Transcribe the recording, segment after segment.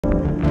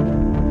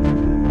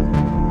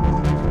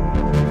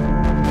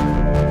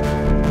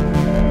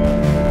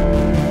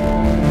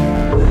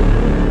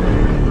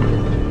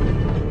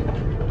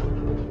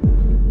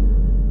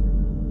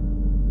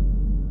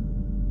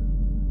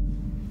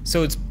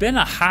So it's been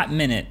a hot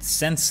minute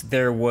since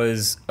there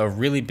was a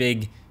really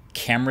big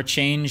camera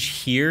change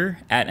here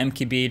at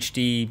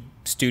MKBHD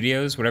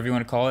Studios, whatever you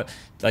want to call it.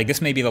 Like,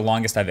 this may be the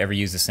longest I've ever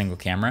used a single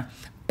camera,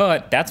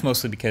 but that's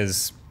mostly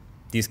because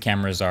these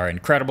cameras are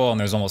incredible and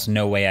there's almost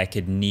no way I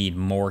could need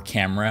more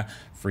camera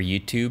for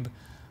YouTube.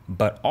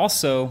 But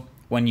also,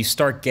 when you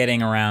start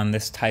getting around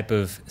this type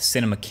of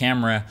cinema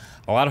camera,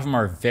 a lot of them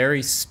are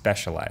very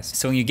specialized.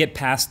 So when you get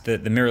past the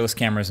mirrorless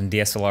cameras and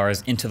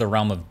DSLRs into the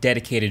realm of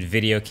dedicated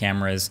video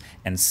cameras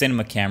and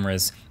cinema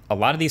cameras, a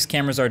lot of these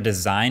cameras are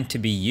designed to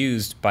be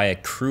used by a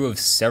crew of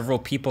several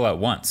people at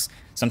once.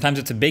 Sometimes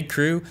it's a big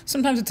crew,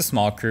 sometimes it's a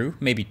small crew,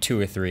 maybe 2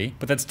 or 3,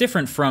 but that's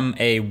different from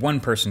a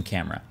one-person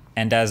camera.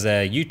 And as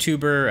a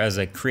YouTuber, as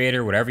a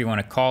creator, whatever you want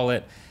to call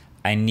it,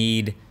 I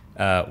need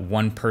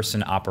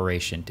one-person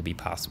operation to be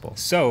possible.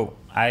 So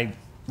I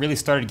really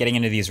started getting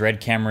into these RED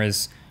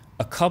cameras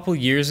a couple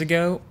years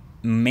ago,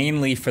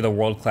 mainly for the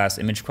world-class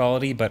image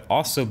quality, but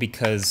also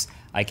because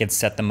I could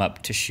set them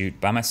up to shoot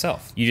by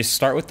myself. You just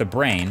start with the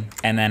brain,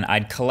 and then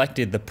I'd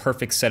collected the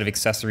perfect set of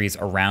accessories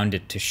around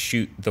it to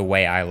shoot the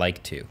way I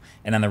like to.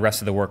 And then the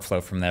rest of the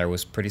workflow from there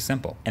was pretty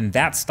simple. And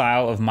that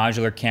style of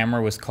modular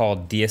camera was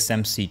called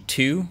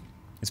DSMC2.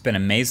 It's been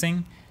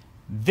amazing.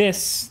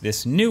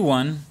 This new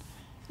one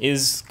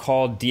is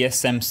called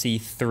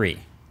DSMC3.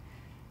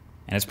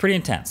 And it's pretty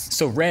intense.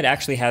 So RED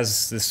actually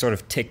has this sort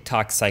of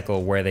tick-tock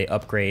cycle where they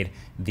upgrade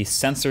the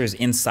sensors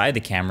inside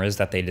the cameras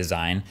that they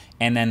design,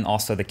 and then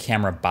also the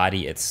camera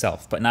body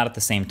itself, but not at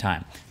the same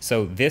time.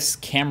 So this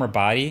camera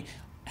body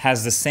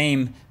has the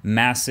same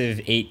massive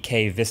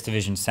 8K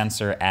VistaVision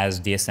sensor as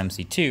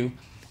DSMC2,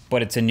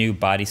 but it's a new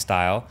body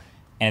style,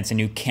 and it's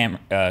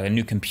a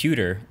new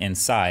computer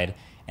inside,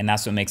 and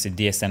that's what makes it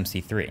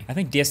DSMC3. I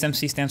think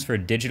DSMC stands for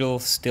Digital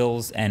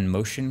Stills and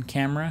Motion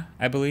Camera,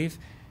 I believe.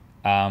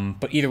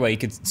 But either way, you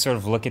could sort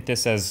of look at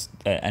this as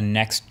a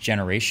next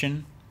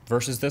generation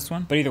versus this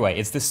one. But either way,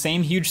 it's the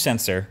same huge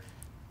sensor.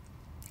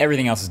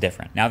 Everything else is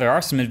different. Now, there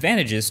are some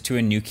advantages to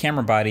a new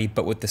camera body,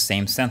 but with the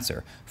same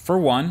sensor. For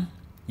one,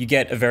 you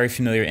get a very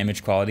familiar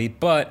image quality,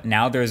 but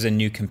now there's a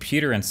new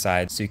computer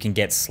inside, so you can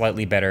get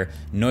slightly better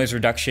noise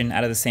reduction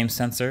out of the same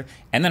sensor.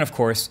 And then, of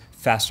course,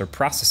 faster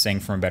processing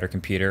from a better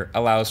computer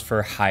allows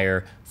for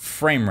higher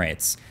frame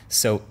rates.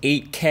 So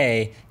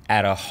 8K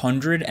at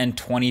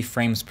 120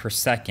 frames per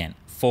second,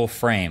 full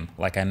frame,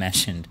 like I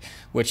mentioned,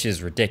 which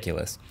is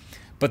ridiculous.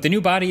 But the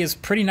new body is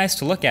pretty nice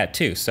to look at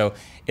too. So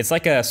it's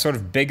like a sort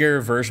of bigger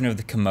version of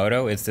the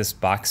Komodo. It's this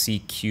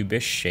boxy,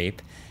 cubish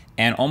shape.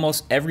 And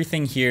almost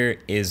everything here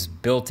is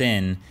built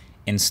in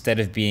instead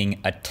of being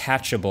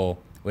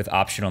attachable with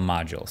optional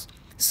modules.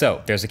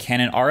 So there's a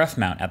Canon RF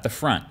mount at the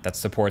front that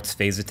supports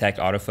phase detect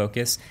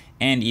autofocus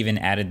and even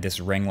added this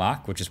ring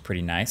lock, which is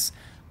pretty nice,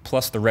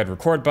 plus the red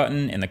record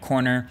button in the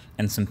corner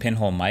and some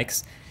pinhole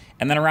mics.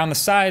 And then around the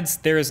sides,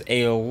 there's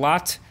a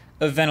lot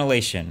of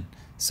ventilation.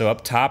 So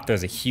up top,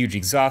 there's a huge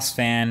exhaust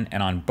fan,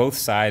 and on both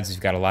sides, you've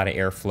got a lot of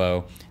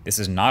airflow. This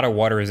is not a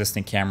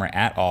water-resistant camera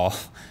at all,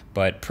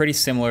 but pretty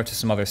similar to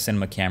some other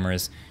cinema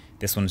cameras.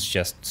 This one's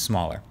just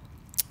smaller.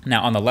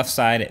 Now on the left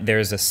side,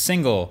 there's a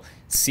single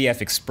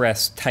CF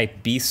Express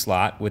Type B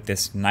slot with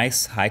this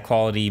nice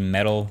high-quality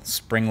metal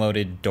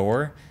spring-loaded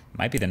door.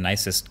 Might be the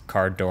nicest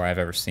card door I've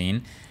ever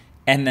seen.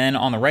 And then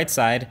on the right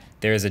side,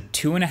 there's a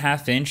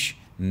 2.5-inch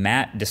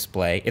matte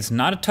display. It's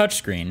not a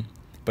touchscreen,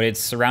 but it's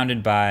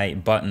surrounded by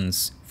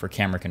buttons for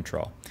camera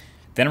control.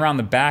 Then around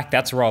the back,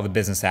 that's where all the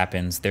business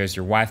happens. There's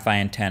your Wi-Fi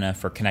antenna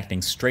for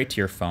connecting straight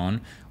to your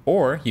phone,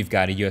 or you've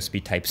got a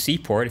USB Type-C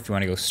port if you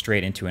want to go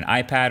straight into an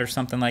iPad or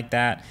something like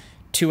that,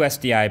 2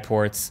 SDI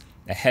ports,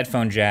 a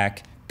headphone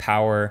jack,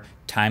 power,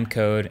 time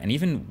code, and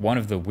even one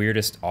of the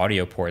weirdest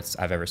audio ports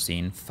I've ever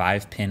seen,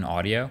 5-pin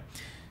audio.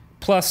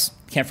 Plus,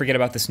 can't forget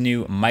about this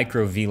new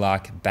micro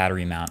V-Lock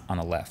battery mount on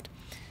the left.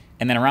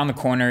 And then around the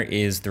corner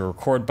is the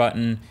record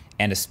button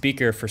and a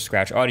speaker for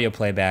scratch audio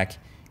playback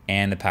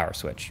and the power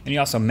switch. And you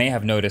also may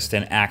have noticed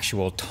an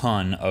actual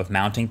ton of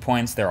mounting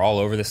points. They're all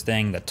over this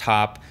thing, the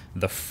top,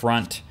 the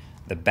front,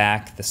 the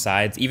back, the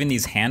sides. Even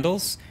these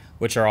handles,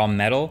 which are all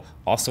metal,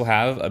 also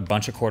have a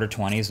bunch of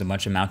 1/4-20s, a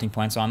bunch of mounting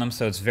points on them.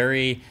 So it's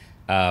very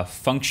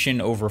function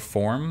over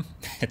form.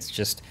 It's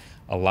just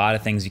a lot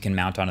of things you can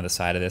mount onto the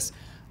side of this,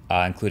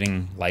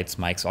 including lights,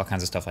 mics, all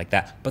kinds of stuff like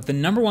that. But the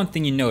number one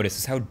thing you notice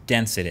is how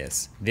dense it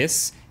is.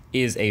 This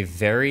is a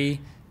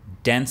very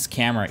dense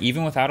camera,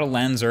 even without a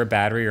lens or a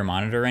battery or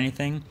monitor or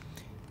anything.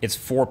 It's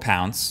 4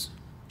 pounds,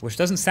 which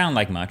doesn't sound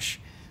like much,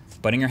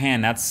 but in your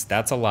hand,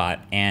 that's a lot.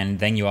 And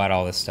then you add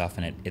all this stuff,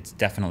 and it's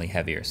definitely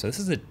heavier. So this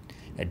is a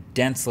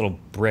dense little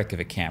brick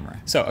of a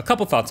camera. So a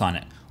couple thoughts on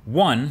it.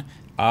 One,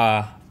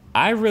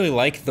 I really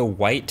like the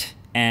white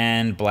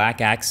and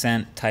black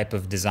accent type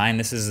of design.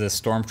 This is the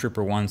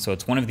Stormtrooper one, so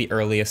it's one of the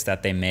earliest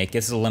that they make.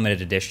 This is a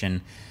limited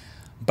edition,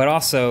 but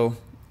also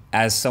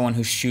as someone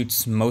who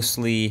shoots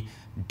mostly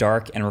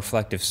dark and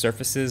reflective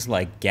surfaces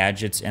like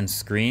gadgets and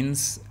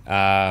screens,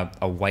 a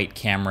white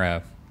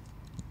camera,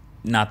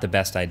 not the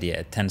best idea.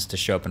 It tends to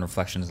show up in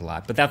reflections a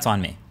lot, but that's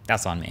on me.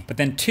 That's on me. But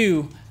then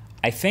two,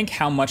 I think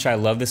how much I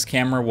love this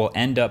camera will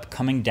end up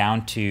coming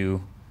down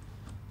to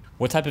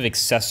what type of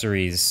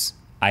accessories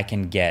I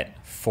can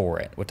get for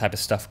it, what type of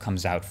stuff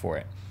comes out for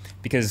it.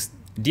 Because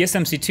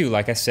DSMC2,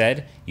 like I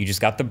said, you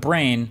just got the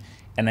brain,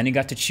 and then you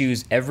got to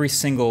choose every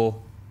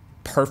single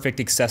perfect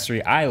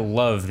accessory. I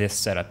love this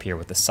setup here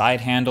with the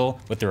side handle,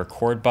 with the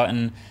record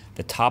button,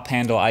 the top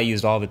handle I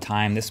used all the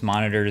time. This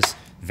monitor's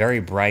very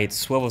bright,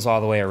 swivels all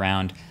the way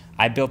around.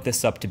 I built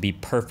this up to be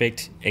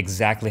perfect,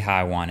 exactly how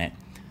I want it.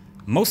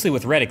 Mostly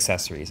with Red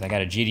accessories. I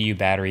got a GDU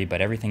battery,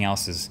 but everything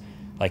else is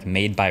like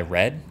made by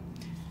Red.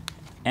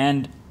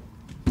 And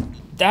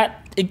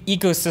that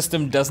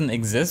ecosystem doesn't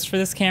exist for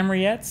this camera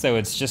yet, so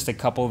it's just a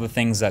couple of the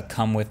things that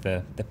come with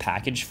the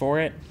package for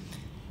it.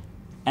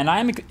 And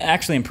I'm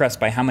actually impressed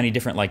by how many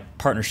different like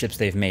partnerships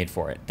they've made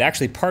for it. They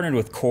actually partnered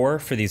with Core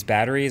for these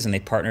batteries, and they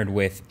partnered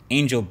with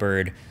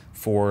Angelbird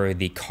for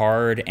the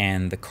card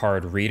and the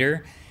card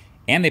reader.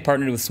 And they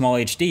partnered with Small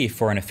HD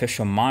for an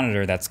official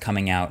monitor that's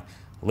coming out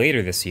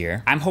later this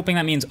year. I'm hoping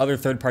that means other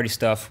third-party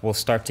stuff will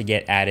start to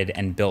get added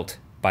and built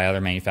by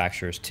other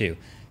manufacturers too.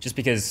 Just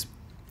because,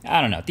 I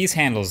don't know, these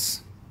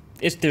handles,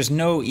 there's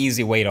no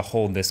easy way to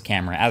hold this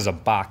camera. As a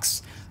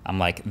box, I'm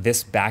like,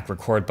 this back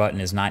record button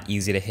is not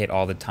easy to hit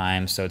all the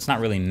time, so it's not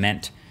really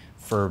meant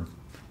for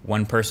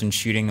one person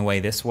shooting the way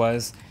this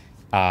was.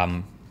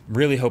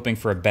 Really hoping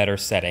for a better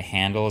set of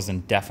handles,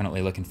 and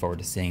definitely looking forward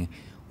to seeing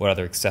what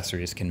other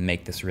accessories can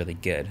make this really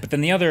good. But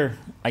then the other,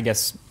 I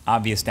guess,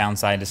 obvious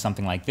downside to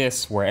something like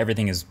this, where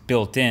everything is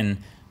built in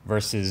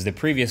versus the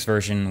previous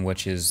version,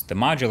 which is the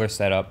modular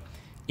setup,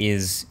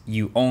 is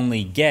you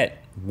only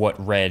get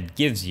what Red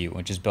gives you,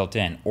 which is built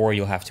in, or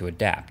you'll have to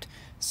adapt.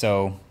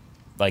 So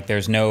like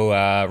there's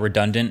no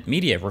redundant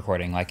media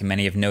recording. Like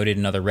many have noted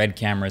in other Red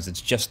cameras,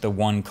 it's just the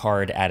one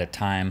card at a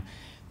time.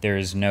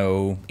 There's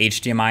no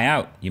HDMI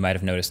out, you might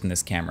have noticed in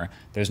this camera.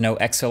 There's no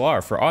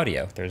XLR for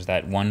audio. There's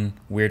that one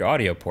weird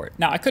audio port.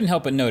 Now, I couldn't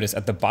help but notice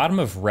at the bottom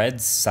of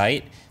Red's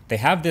site, they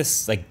have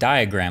this like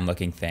diagram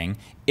looking thing.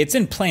 It's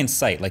in plain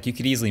sight, like you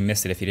could easily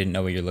miss it if you didn't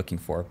know what you're looking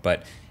for,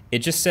 but it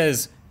just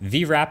says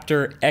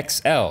V-RAPTOR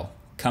XL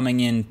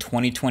coming in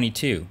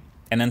 2022.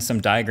 And then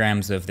some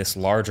diagrams of this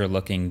larger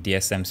looking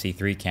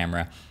DSMC3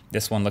 camera.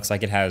 This one looks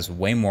like it has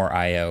way more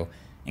I/O,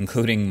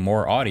 including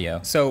more audio.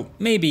 So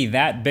maybe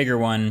that bigger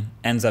one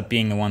ends up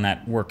being the one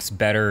that works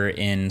better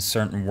in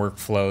certain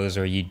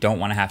workflows, or you don't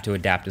want to have to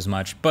adapt as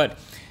much. But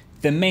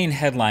the main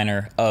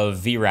headliner of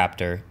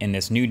V-RAPTOR in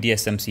this new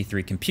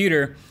DSMC3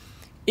 computer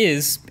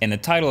is, in the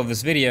title of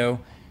this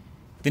video,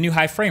 the new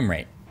high frame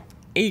rate.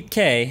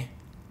 8K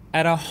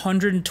at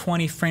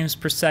 120 frames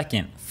per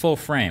second, full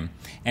frame.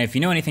 And if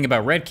you know anything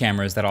about Red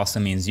cameras, that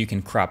also means you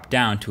can crop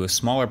down to a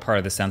smaller part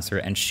of the sensor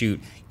and shoot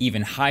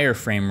even higher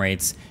frame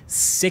rates,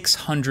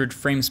 600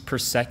 frames per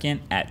second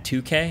at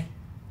 2K,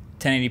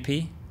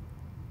 1080p.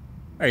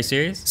 Are you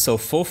serious? So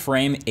full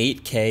frame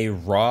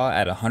 8K raw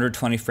at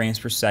 120 frames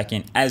per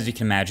second, as you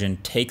can imagine,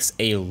 takes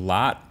a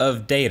lot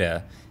of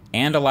data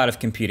and a lot of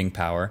computing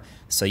power.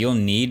 So you'll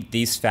need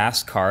these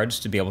fast cards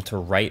to be able to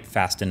write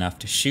fast enough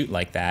to shoot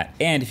like that.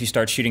 And if you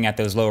start shooting at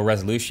those lower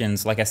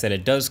resolutions, like I said,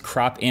 it does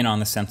crop in on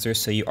the sensor,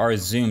 so you are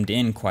zoomed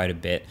in quite a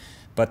bit,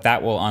 but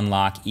that will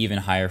unlock even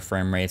higher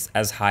frame rates,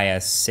 as high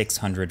as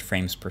 600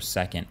 frames per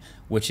second,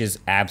 which is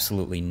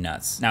absolutely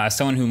nuts. Now, as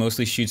someone who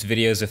mostly shoots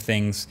videos of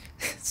things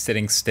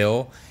sitting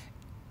still,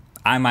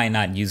 I might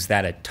not use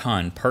that a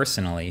ton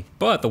personally,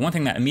 but the one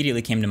thing that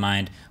immediately came to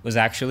mind was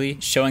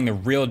actually showing the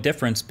real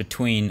difference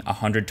between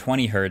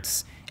 120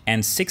 hertz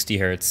and 60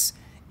 hertz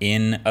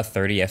in a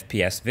 30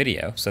 FPS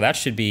video. So that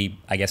should be,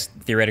 I guess,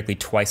 theoretically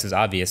twice as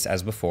obvious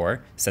as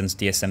before, since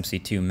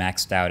DSMC2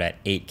 maxed out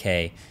at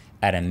 8K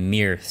at a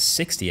mere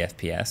 60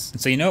 FPS. And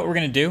so you know what we're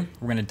gonna do?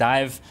 We're gonna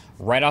dive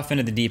right off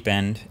into the deep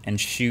end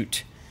and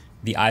shoot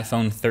the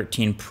iPhone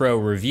 13 Pro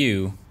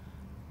review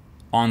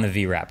on the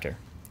V-RAPTOR.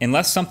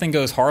 Unless something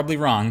goes horribly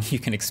wrong, you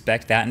can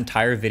expect that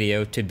entire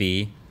video to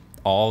be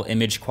all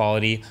image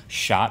quality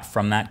shot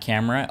from that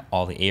camera,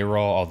 all the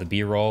A-roll, all the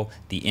B-roll,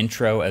 the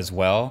intro as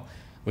well,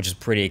 which is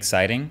pretty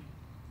exciting.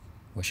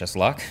 Wish us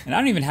luck. And I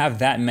don't even have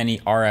that many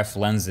RF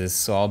lenses,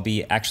 so I'll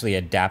be actually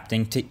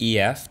adapting to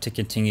EF to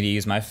continue to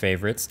use my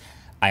favorites.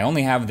 I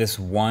only have this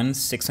one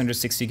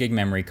 660 gig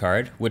memory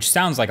card, which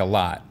sounds like a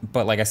lot,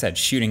 but like I said,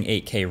 shooting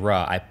 8K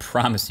raw, I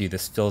promise you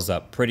this fills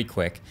up pretty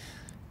quick.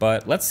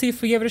 But let's see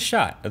if we give it a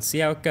shot. Let's see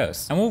how it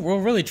goes. And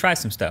we'll really try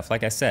some stuff,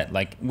 like I said.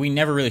 Like, we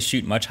never really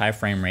shoot much high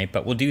frame rate,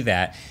 but we'll do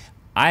that.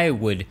 I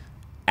would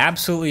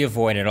absolutely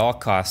avoid at all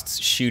costs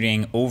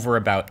shooting over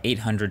about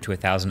 800 to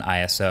 1000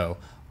 ISO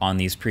on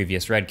these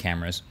previous Red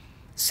cameras.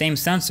 Same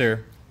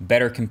sensor,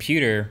 better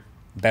computer,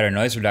 better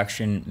noise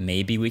reduction.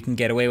 Maybe we can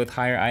get away with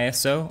higher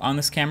ISO on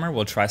this camera.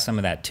 We'll try some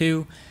of that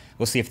too.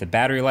 We'll see if the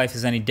battery life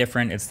is any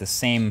different. It's the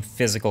same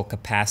physical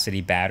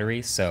capacity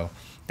battery, so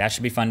that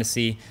should be fun to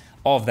see.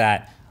 All of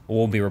that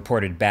will be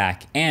reported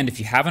back. And if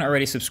you haven't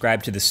already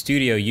subscribed to the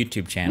Studio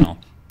YouTube channel,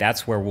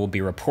 that's where we'll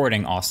be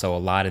reporting also a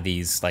lot of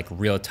these like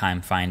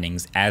real-time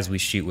findings as we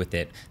shoot with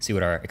it, see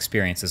what our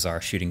experiences are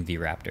shooting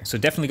V-RAPTOR. So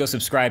definitely go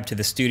subscribe to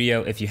the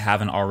studio if you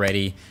haven't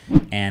already.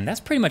 And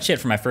that's pretty much it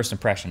for my first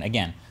impression.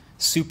 Again,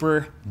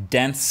 super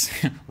dense,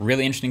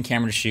 really interesting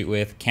camera to shoot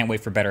with. Can't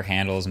wait for better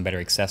handles and better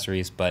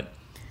accessories, but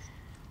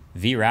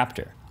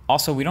V-RAPTOR.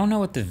 Also, we don't know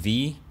what the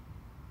V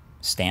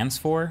stands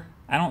for,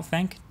 I don't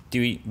think.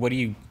 What do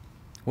you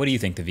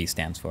think the V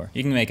stands for?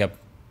 You can make up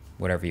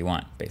whatever you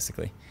want,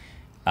 basically.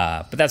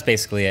 But that's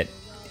basically it.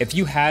 If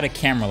you had a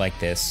camera like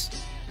this,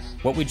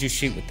 what would you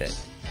shoot with it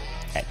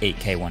at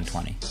 8K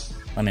 120?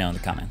 Let me know in the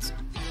comments.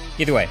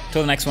 Either way,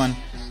 till the next one,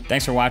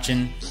 thanks for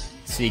watching.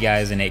 See you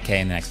guys in 8K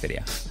in the next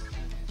video.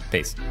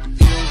 Peace.